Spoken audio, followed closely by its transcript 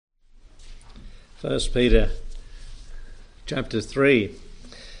First Peter chapter 3.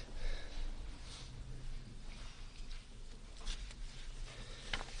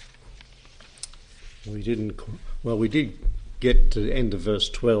 We did get to the end of verse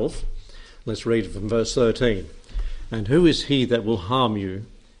 12. Let's read from verse 13. And who is he that will harm you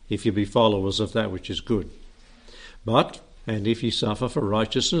if you be followers of that which is good? And if ye suffer for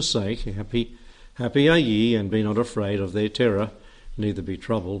righteousness' sake, happy are ye, and be not afraid of their terror, neither be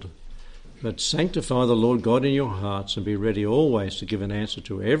troubled. But sanctify the Lord God in your hearts, and be ready always to give an answer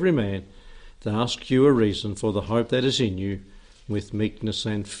to every man that asks you a reason for the hope that is in you, with meekness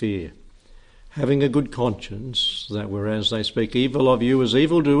and fear, having a good conscience, that whereas they speak evil of you as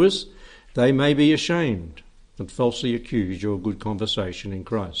evildoers, they may be ashamed, and falsely accuse your good conversation in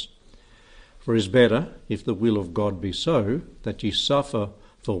Christ. For it is better, if the will of God be so, that ye suffer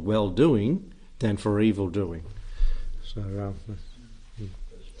for well-doing than for evil-doing. So,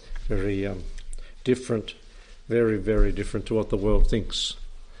 very different, very, very different to what the world thinks,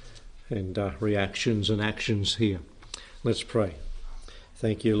 and reactions and actions here. Let's pray.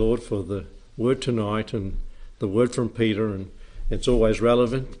 Thank you, Lord, for the word tonight and the word from Peter, and it's always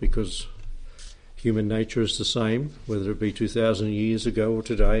relevant because human nature is the same, whether it be 2,000 years ago or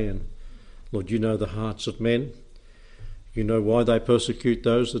today. And Lord, you know the hearts of men. You know why they persecute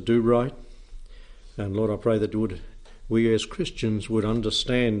those that do right. And Lord, I pray that we as Christians would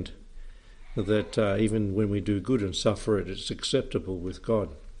understand that even when we do good and suffer it, it's acceptable with God.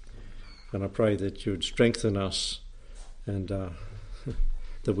 And I pray that you would strengthen us, and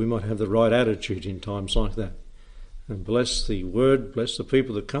that we might have the right attitude in times like that. And bless the word, bless the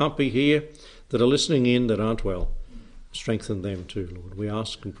people that can't be here, that are listening in, that aren't well. Strengthen them too, Lord. We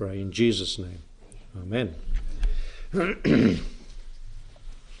ask and pray in Jesus' name. Amen.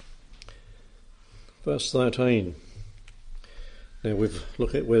 Verse 13. Now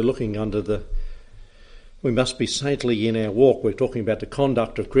we're looking under we must be saintly in our walk. We're talking about the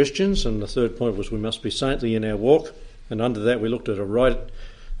conduct of Christians, and the third point was we must be saintly in our walk. And under that we looked at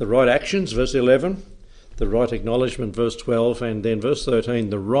the right actions, verse 11, the right acknowledgement, verse 12, and then verse 13,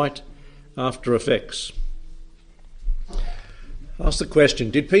 the right after effects. Ask the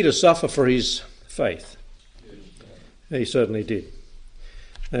question, did Peter suffer for his faith? He certainly did.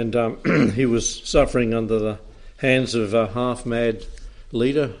 And he was suffering under the hands of a half-mad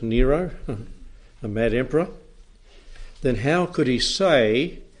leader, Nero, a mad emperor. Then how could he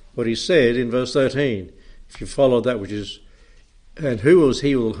say what he said in verse 13? If you follow that which is, and who is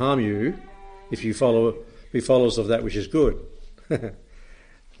he who will harm you if you be followers of that which is good?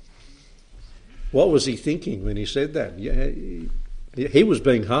 What was he thinking when he said that? He was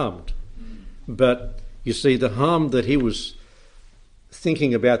being harmed. But you see, the harm that he was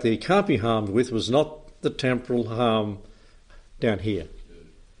thinking about that he can't be harmed with was not the temporal harm down here.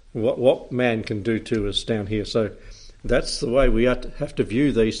 What man can do to us down here. So that's the way we have to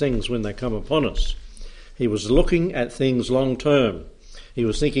view these things when they come upon us. He was looking at things long term. He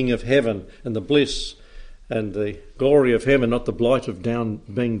was thinking of heaven and the bliss and the glory of heaven, not the blight of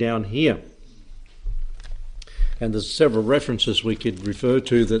being down here. And there's several references we could refer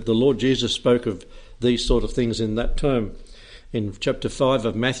to that the Lord Jesus spoke of these sort of things in that term. In chapter 5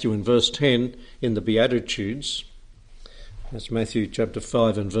 of Matthew in verse 10, in the Beatitudes, that's Matthew chapter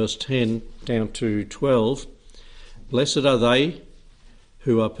 5 and verse 10 down to 12, blessed are they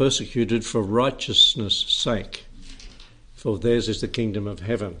who are persecuted for righteousness' sake, for theirs is the kingdom of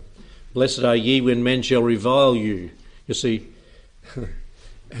heaven. Blessed are ye when men shall revile you. You see,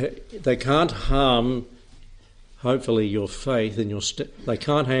 they can't harm, hopefully, your faith and they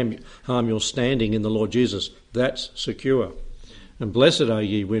can't harm your standing in the Lord Jesus. That's secure. And blessed are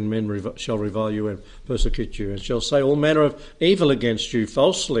ye when men shall revile you and persecute you, and shall say all manner of evil against you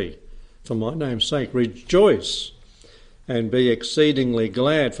falsely for my name's sake. Rejoice and be exceedingly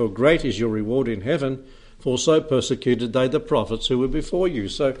glad, for great is your reward in heaven, for so persecuted they the prophets who were before you.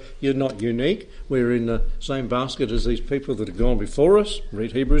 So you're not unique. We're in the same basket as these people that have gone before us.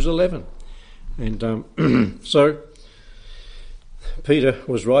 Read Hebrews 11. And so Peter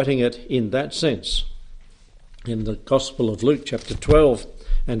was writing it in that sense. In the Gospel of Luke chapter 12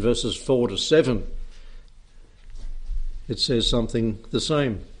 and verses 4 to 7, it says something the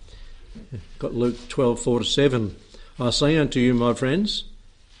same. Got Luke 12, 4 to 7. I say unto you, my friends,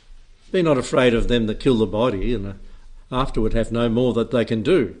 be not afraid of them that kill the body, and afterward have no more that they can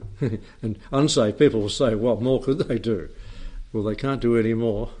do. And unsaved people will say, what more could they do? Well, they can't do any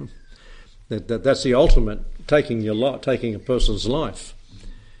more. That's the ultimate, taking a person's life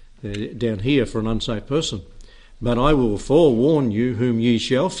down here for an unsaved person. But I will forewarn you whom ye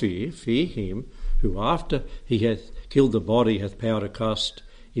shall fear him, who after he hath killed the body hath power to cast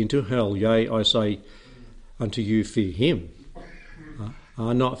into hell. Yea, I say unto you, fear him.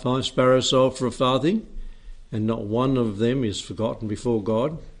 Are not 5 sparrows sold for a farthing, and not one of them is forgotten before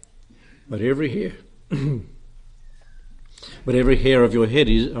God? But every hair, of your head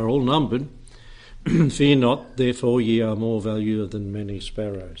are all numbered. Fear not, therefore ye are more valuable than many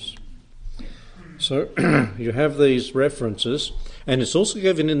sparrows. So you have these references, and it's also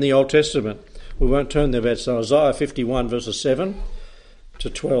given in the Old Testament. We won't turn there, but it's Isaiah 51 verses 7 to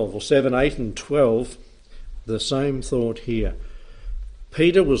 12, or 7, 8 and 12, the same thought here.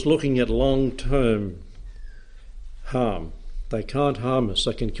 Peter was looking at long-term harm. They can't harm us.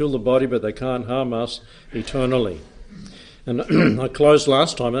 They can kill the body, but they can't harm us eternally. And I closed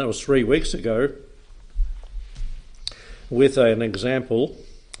last time, that was 3 weeks ago, with an example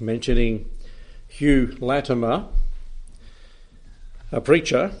mentioning Hugh Latimer, a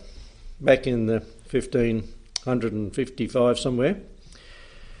preacher back in the 1555 somewhere.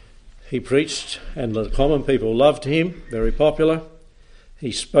 He preached and the common people loved him, very popular.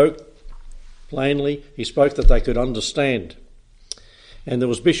 He spoke plainly, he spoke that they could understand. And there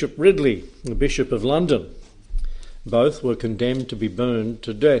was Bishop Ridley, the Bishop of London. Both were condemned to be burned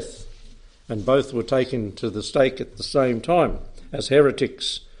to death, and both were taken to the stake at the same time as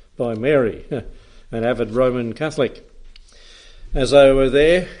heretics by Mary, an avid Roman Catholic. As they were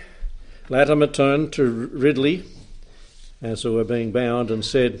there, Latimer turned to Ridley as they were being bound and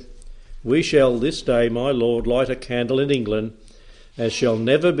said, "We shall this day, my Lord, light a candle in England as shall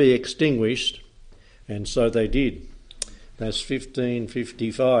never be extinguished." And so they did. That's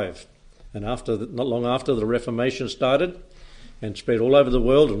 1555. And not long after, the Reformation started and spread all over the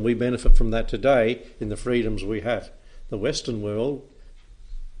world, and we benefit from that today in the freedoms we have. The Western world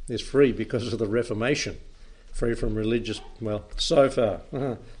is free because of the Reformation, free from religious, well, so far.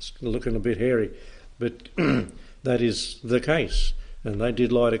 It's looking a bit hairy, but that is the case. And they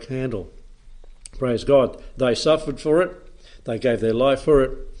did light a candle. Praise God. They suffered for it. They gave their life for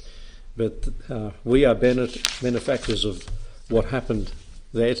it. But we are benefactors of what happened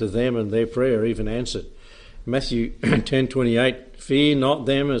there to them, and their prayer even answered. Matthew 10:28, fear not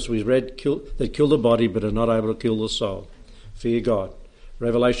them, as we read, that kill the body but are not able to kill the soul. Fear God.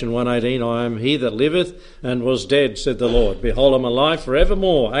 Revelation 1:18, I am he that liveth and was dead, said the Lord. Behold, I am alive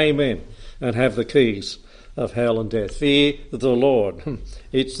forevermore. Amen. And have the keys of hell and death. Fear the Lord.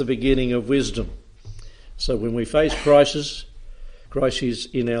 It's the beginning of wisdom. So when we face crises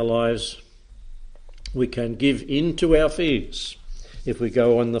in our lives, we can give in to our fears if we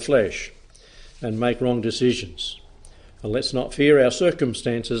go on the flesh and make wrong decisions. And let's not fear our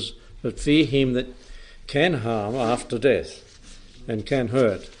circumstances, but fear him that can harm after death and can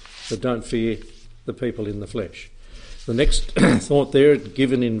hurt, but don't fear the people in the flesh. The next thought there,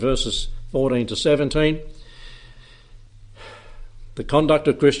 given in verses 14 to 17, the conduct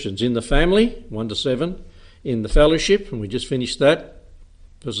of Christians in the family, 1 to 7, in the fellowship, and we just finished that,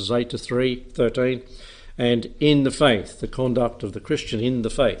 verses 8 to 13, and in the faith, the conduct of the Christian in the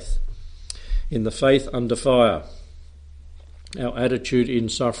faith under fire, our attitude in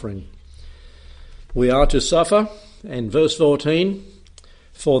suffering. We are to suffer, and verse 14,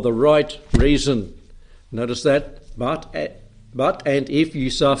 for the right reason. Notice that, but and if you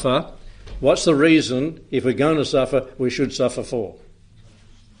suffer, what's the reason if we're going to suffer, we should suffer for?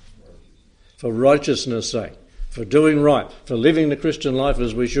 For righteousness' sake, for doing right, for living the Christian life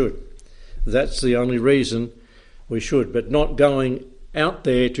as we should. That's the only reason we should, but not going out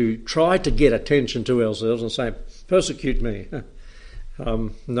there to try to get attention to ourselves and say, persecute me.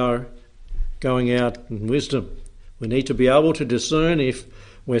 No, going out in wisdom. We need to be able to discern if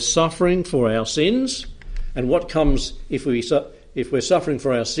we're suffering for our sins, and what comes if we're suffering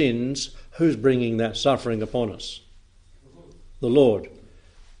for our sins, who's bringing that suffering upon us? The Lord.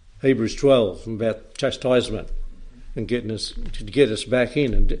 Hebrews 12 about chastisement and getting us to get us back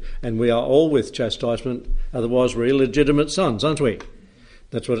in, and we are all with chastisement, otherwise we're illegitimate sons, aren't we?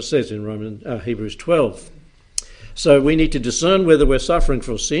 That's what it says in Hebrews 12. So we need to discern whether we're suffering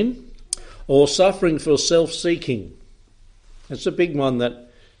for sin or suffering for self-seeking. It's a big one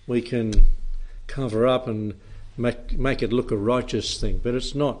that we can cover up and make it look a righteous thing, but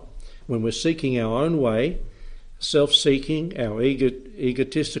it's not. When we're seeking our own way, self-seeking, our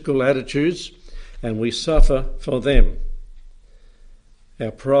egotistical attitudes, and we suffer for them.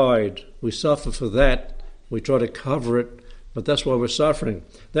 Our pride, we suffer for that. We try to cover it, but that's why we're suffering.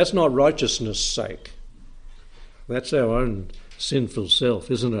 That's not righteousness' sake. That's our own sinful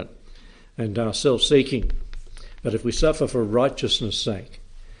self, isn't it? And our self-seeking. But if we suffer for righteousness' sake,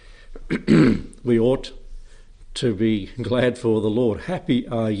 we ought to be glad for the Lord. Happy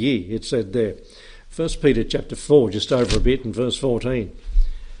are ye, it said there. 1 Peter chapter 4, just over a bit in verse 14.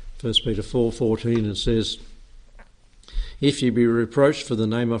 1 Peter 4:14, it says, "If ye be reproached for the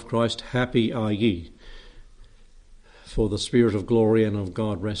name of Christ, happy are ye, for the Spirit of glory and of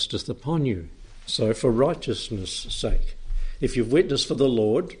God resteth upon you." So for righteousness' sake, if you've witnessed for the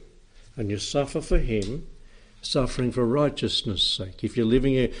Lord and you suffer for him, suffering for righteousness' sake. If you're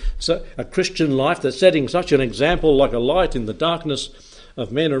living a Christian life that's setting such an example like a light in the darkness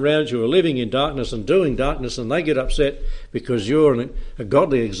of men around you who are living in darkness and doing darkness, and they get upset because you're a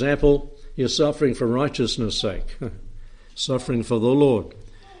godly example, you're suffering for righteousness' sake. Suffering for the Lord.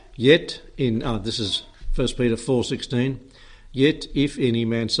 Yet, this is 1 Peter 4:16, "Yet if any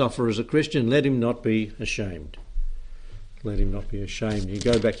man suffer as a Christian, let him not be ashamed." Let him not be ashamed. You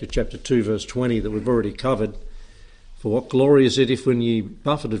go back to chapter 2, verse 20 that we've already covered. "For what glory is it if when ye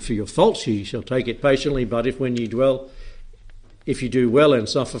buffeted for your faults ye shall take it patiently, but if you do well and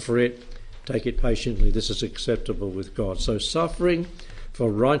suffer for it, take it patiently. This is acceptable with God." So suffering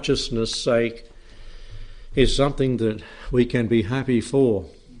for righteousness' sake is something that we can be happy for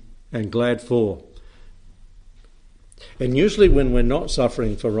and glad for. And usually when we're not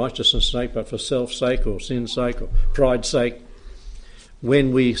suffering for righteousness' sake, but for self's sake or sin's sake or pride's sake,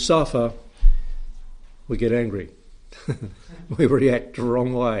 when we suffer, we get angry. We react the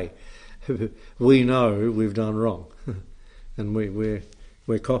wrong way. We know we've done wrong. And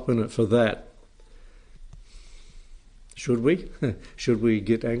we're copping it for that. Should we? Should we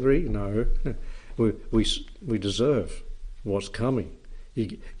get angry? No. We deserve what's coming.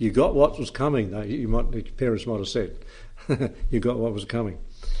 You got what was coming, though. Your parents might have said. You got what was coming.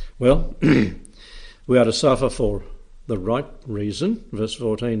 Well, we are to suffer for the right reason, verse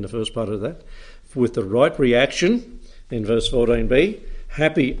 14, the first part of that, with the right reaction, in verse 14b,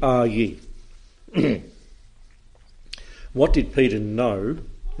 happy are ye. What did Peter know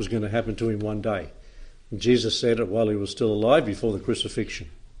was going to happen to him one day? And Jesus said it while he was still alive before the crucifixion.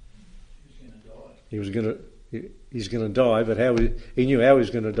 He's going to die, but he knew how he was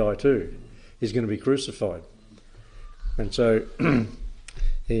going to die too. He's going to be crucified. And so,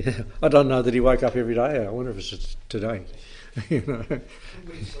 I don't know that he woke up every day. I wonder if it's today.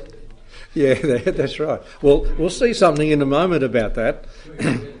 Yeah, that's right. Well, we'll see something in a moment about that.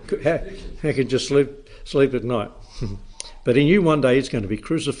 How could just sleep at night? But he knew one day he's going to be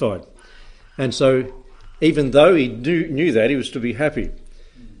crucified. And so, even though he knew that, he was to be happy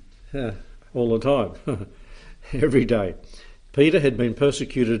all the time, every day. Peter had been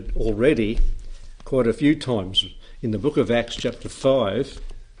persecuted already quite a few times. In the book of Acts chapter 5,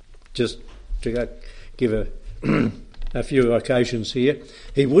 just to give a few occasions here,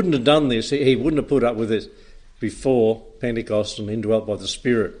 he wouldn't have done this, he wouldn't have put up with this before Pentecost and indwelt by the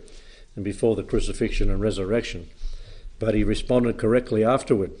Spirit and before the crucifixion and resurrection. But he responded correctly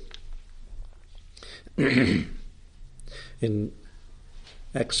afterward. In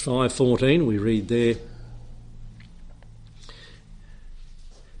Acts 5:14 we read there,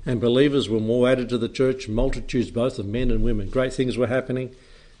 "And believers were more added to the church, multitudes both of men and women." Great things were happening,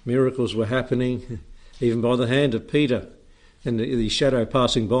 miracles were happening, even by the hand of Peter. And the shadow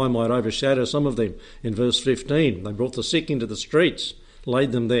passing by might overshadow some of them. In verse 15, they brought the sick into the streets,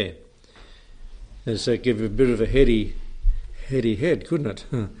 laid them there. And so it gave a bit of a heady head, couldn't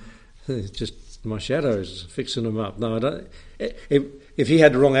it? Just my shadow's fixing them up. No, I don't. If he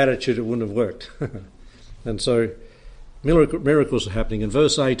had the wrong attitude, it wouldn't have worked. And so miracles are happening. In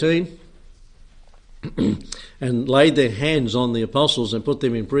verse 18, and laid their hands on the apostles and put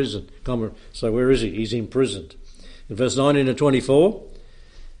them in prison. So where is he? He's imprisoned. In verse 19 to 24,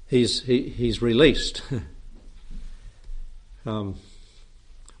 he's released.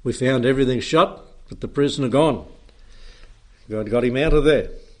 We found everything shut, but the prisoner gone. God got him out of there.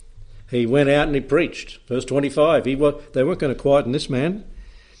 He went out and he preached. Verse 25, they weren't going to quieten this man.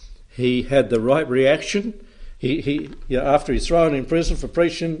 He had the right reaction. After he's thrown in prison for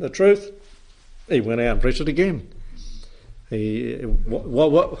preaching the truth, he went out and preached it again.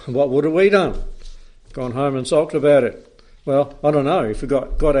 What would have we done? Gone home and sulked about it? Well, I don't know. If he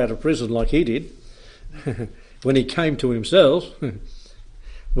got out of prison like he did, when he came to himself,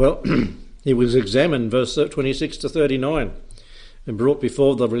 well, he was examined, verse 26 to 39, and brought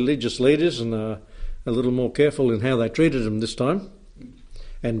before the religious leaders, and a little more careful in how they treated him this time.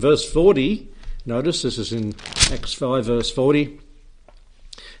 And verse 40, notice this is in Acts 5 verse 40,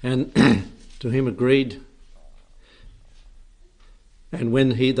 and to him agreed, and when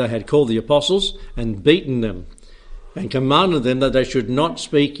they had called the apostles and beaten them and commanded them that they should not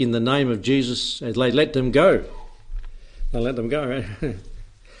speak in the name of Jesus, they let them go. They let them go.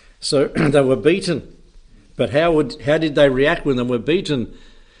 So they were beaten. But how did they react when they were beaten?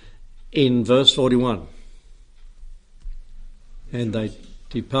 In verse 41. And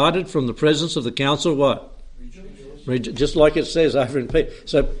Departed from the presence of the council, what? Just like it says over in Peter.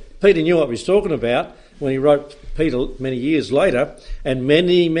 So Peter knew what he was talking about when he wrote Peter many years later, and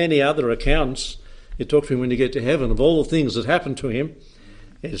many, many other accounts. He talked to him when you get to heaven of all the things that happened to him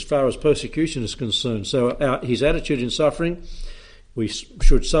as far as persecution is concerned. So his attitude in suffering, we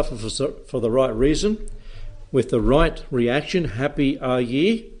should suffer for the right reason, with the right reaction. Happy are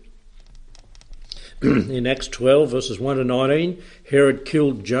ye. In Acts 12, verses 1 to 19, Herod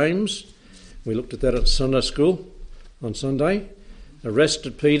killed James. We looked at that at Sunday school on Sunday.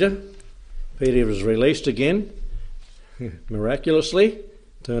 Arrested Peter. Peter was released again, miraculously.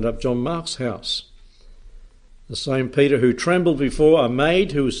 Turned up John Mark's house. The same Peter who trembled before a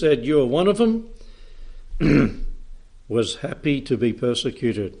maid who said, "You are one of them," was happy to be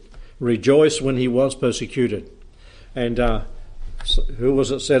persecuted. Rejoice when he was persecuted. And who was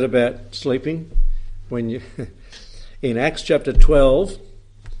it said about sleeping? In Acts chapter 12,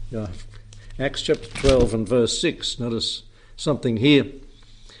 Acts chapter 12 and verse 6, notice something here.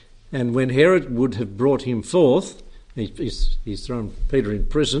 And when Herod would have brought him forth, he's thrown Peter in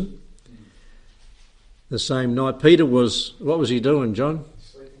prison. The same night, Peter was, what was he doing, John?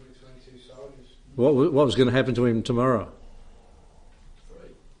 Sleeping between two soldiers. What was going to happen to him tomorrow?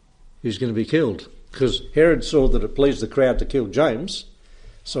 He was going to be killed, because Herod saw that it pleased the crowd to kill James,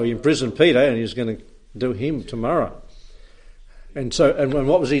 so he imprisoned Peter, and he was going to do him tomorrow. And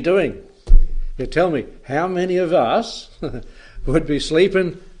what was he doing? You tell me, how many of us would be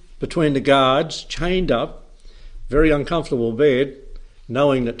sleeping between the guards, chained up, very uncomfortable bed,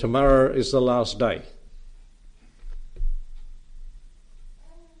 knowing that tomorrow is the last day?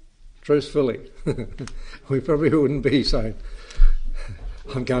 Truthfully, we probably wouldn't be saying,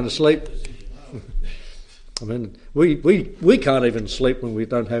 "I'm going to sleep." I mean, we can't even sleep when we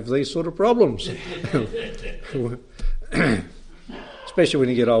don't have these sort of problems, especially when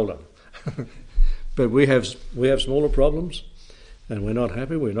you get older. But we have smaller problems, and we're not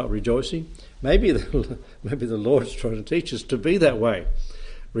happy. We're not rejoicing. Maybe the Lord's trying to teach us to be that way.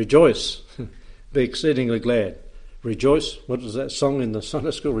 Rejoice, be exceedingly glad. Rejoice. What is that song in the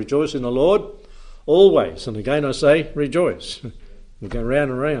Sunday school? Rejoice in the Lord always. And again I say, rejoice. We go round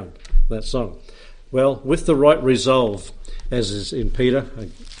and round that song. Well, with the right resolve, as is in Peter,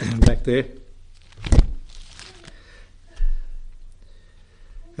 back there.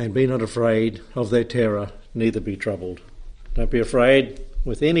 And be not afraid of their terror, neither be troubled. Don't be afraid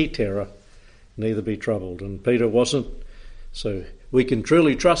with any terror, neither be troubled. And Peter wasn't. So we can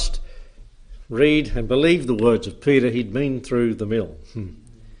truly trust, read and believe the words of Peter. He'd been through the mill.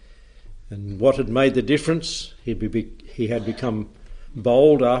 And what had made the difference? He had become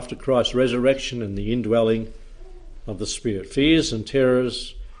bold after Christ's resurrection and the indwelling of the Spirit. Fears and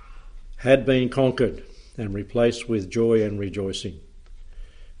terrors had been conquered and replaced with joy and rejoicing.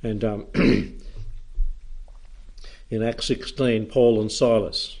 And in Acts 16, Paul and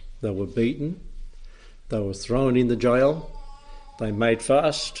Silas, they were beaten, they were thrown in the jail, they made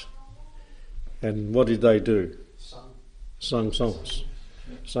fast, and what did they do? Sung songs,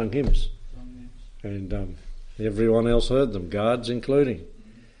 sung hymns. And everyone else heard them, guards including.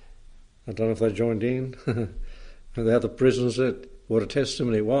 I don't know if they joined in. The other prisoners said what a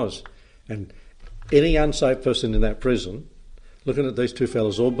testimony it was. And any unsaved person in that prison, looking at these two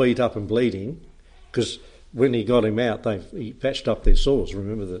fellas all beat up and bleeding, because when he got him out, he patched up their sores.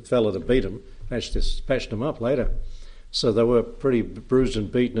 Remember, the fella that beat them patched them up later. So they were pretty bruised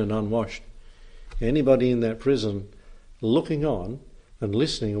and beaten and unwashed. Anybody in that prison looking on and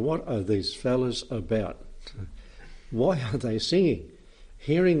listening, what are these fellas about? Why are they singing?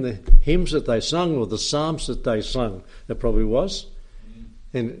 Hearing the hymns that they sung or the psalms that they sung, that probably was.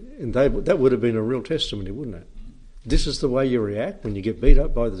 And that would have been a real testimony, wouldn't it? This is the way you react when you get beat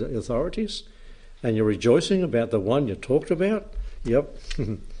up by the authorities, and you're rejoicing about the one you talked about? Yep.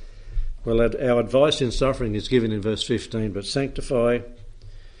 Well, our advice in suffering is given in verse 15, but sanctify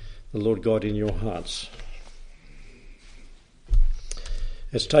the Lord God in your hearts.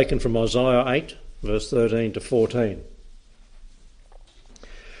 It's taken from Isaiah 8, verse 13 to 14.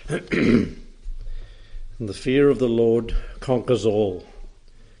 And the fear of the Lord conquers all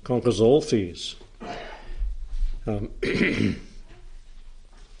fears.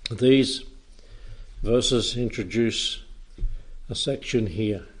 These verses introduce a section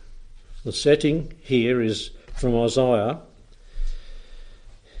here. The setting here is from Isaiah,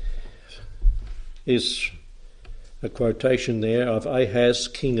 is a quotation there of Ahaz,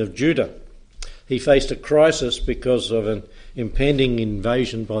 king of Judah. He faced a crisis because of an impending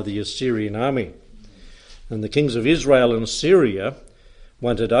invasion by the Assyrian army. And the kings of Israel and Syria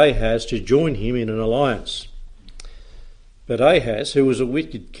wanted Ahaz to join him in an alliance. But Ahaz, who was a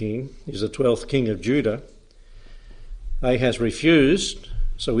wicked king, is the 12th king of Judah. Ahaz refused,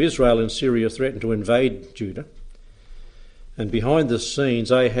 so Israel and Syria threatened to invade Judah. And behind the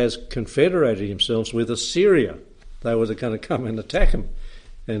scenes, Ahaz confederated himself with Assyria. They were going to come and attack him.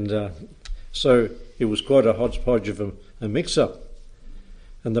 And so it was quite a hodgepodge of a mix-up.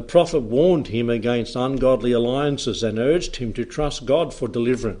 And the prophet warned him against ungodly alliances and urged him to trust God for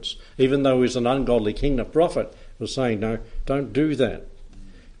deliverance. Even though he was an ungodly king, the prophet was saying, no, don't do that.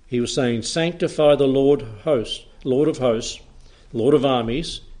 He was saying, sanctify the Lord of hosts, Lord of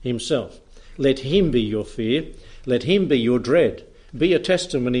armies himself. Let him be your fear. Let him be your dread. Be a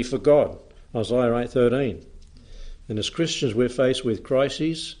testimony for God. Isaiah 8:13. And as Christians, we're faced with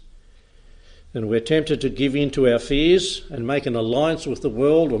crises, and we're tempted to give in to our fears and make an alliance with the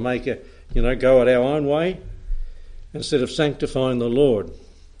world, or go at our own way, instead of sanctifying the Lord,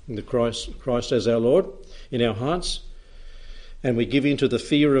 the Christ as our Lord, in our hearts. And we give in to the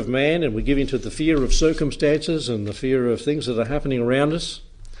fear of man, and we give in to the fear of circumstances and the fear of things that are happening around us.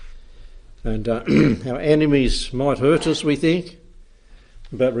 And our enemies might hurt us, we think.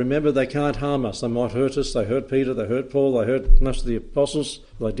 But remember, they can't harm us. They might hurt us. They hurt Peter, they hurt Paul, they hurt most of the apostles.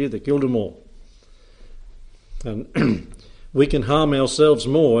 They killed them all. And we can harm ourselves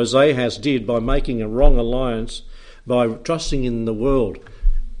more, as Ahaz did, by making a wrong alliance, by trusting in the world.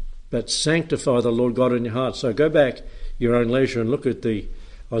 But sanctify the Lord God in your heart. So go back your own leisure and look at the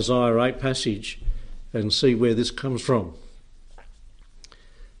Isaiah 8 passage and see where this comes from.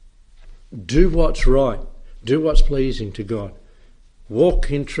 Do what's right. Do what's pleasing to God.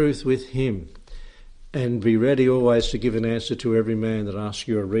 Walk in truth with him, and be ready always to give an answer to every man that asks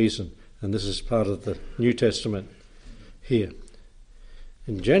you a reason. And this is part of the New Testament here.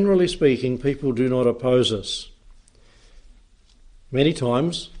 And generally speaking, people do not oppose us. Many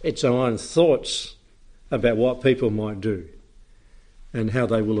times it's our own thoughts about what people might do and how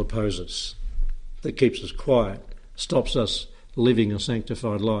they will oppose us that keeps us quiet, stops us living a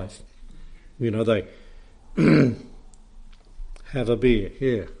sanctified life. They have a beer,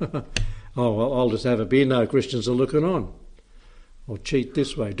 yeah. Oh, well, I'll just have a beer. No, Christians are looking on. Or cheat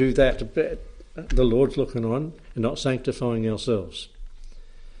this way, do that. The Lord's looking on and not sanctifying ourselves.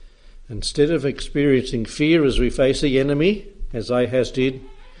 Instead of experiencing fear as we face the enemy, as Ahaz did,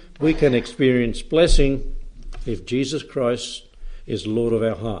 we can experience blessing if Jesus Christ is Lord of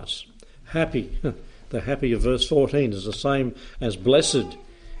our hearts. Happy, the happy of verse 14 is the same as blessed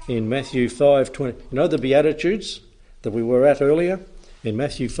in Matthew 5:20. You know the Beatitudes that we were at earlier? In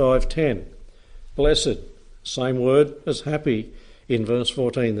Matthew 5:10. Blessed, same word as happy in verse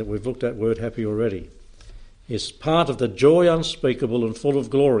 14 that we've looked at, word happy already. It's part of the joy unspeakable and full of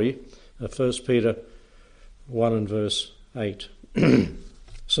glory of 1 Peter 1 and verse 8.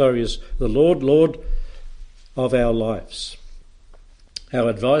 So is the Lord of our lives. Our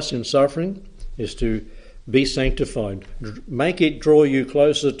advice in suffering is to be sanctified. Make it draw you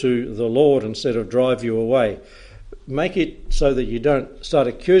closer to the Lord instead of drive you away. Make it so that you don't start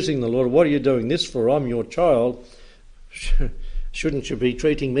accusing the Lord. What are you doing this for? I'm your child. Shouldn't you be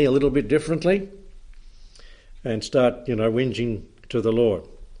treating me a little bit differently? And start, whinging to the Lord.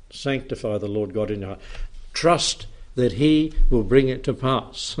 Sanctify the Lord God in your heart. Trust that he will bring it to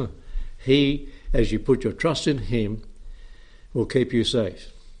pass. He, as you put your trust in him, will keep you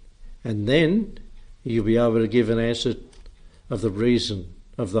safe. And then you'll be able to give an answer of the reason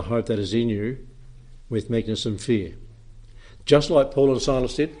of the hope that is in you with meekness and fear. Just like Paul and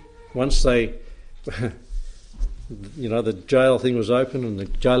Silas did, once they, the jail thing was open and the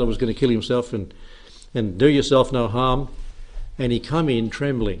jailer was going to kill himself and do yourself no harm, and he come in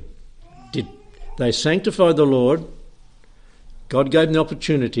trembling. They sanctified the Lord, God gave them the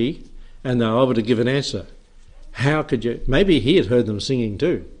opportunity, and they were able to give an answer. How could you? Maybe he had heard them singing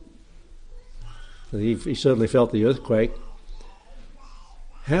too. He certainly felt the earthquake.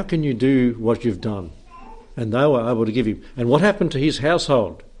 How can you do what you've done? And they were able to give him. And what happened to his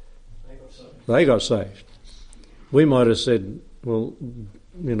household? They got saved. We might have said, well,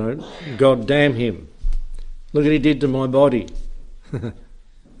 God damn him. Look what he did to my body.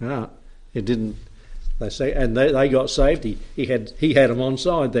 No, it didn't. They say, and they got saved. He had them on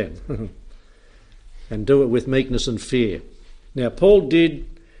side then. And do it with meekness and fear. Now, Paul did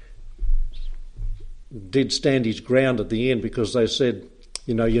stand his ground at the end because they said,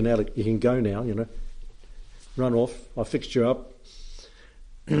 you can go now, run off, I fixed you up.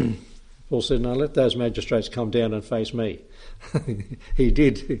 Paul said, no, let those magistrates come down and face me. He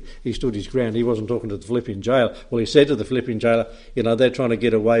did. He stood his ground. He wasn't talking to the Philippian jailer. Well, he said to the Philippian jailer, they're trying to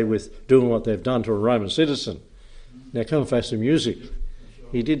get away with doing what they've done to a Roman citizen. Now come and face the music.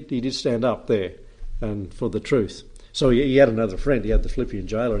 He did stand up there and for the truth. So he had another friend. He had the Philippian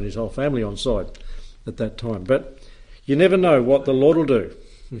jailer and his whole family on side at that time. But you never know what the Lord will do.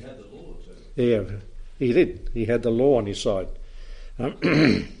 He had the law too. Yeah, he did. He had the law on his side.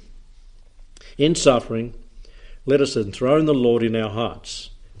 In suffering, let us enthrone the Lord in our hearts,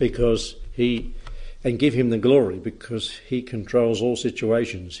 and give him the glory, because he controls all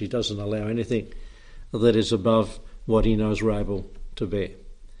situations. He doesn't allow anything that is above what he knows we're able to bear.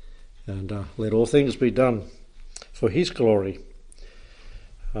 And let all things be done for his glory.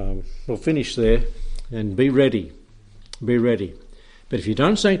 We'll finish there, and be ready. Be ready. But if you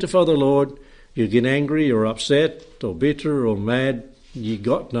don't sanctify the Lord, you get angry or upset or bitter or mad, you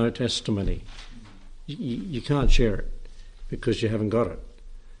got no testimony. You can't share it because you haven't got it.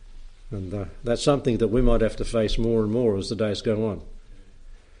 And that's something that we might have to face more and more as the days go on.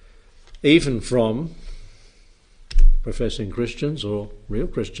 Even from professing Christians or real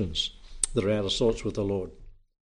Christians that are out of sorts with the Lord.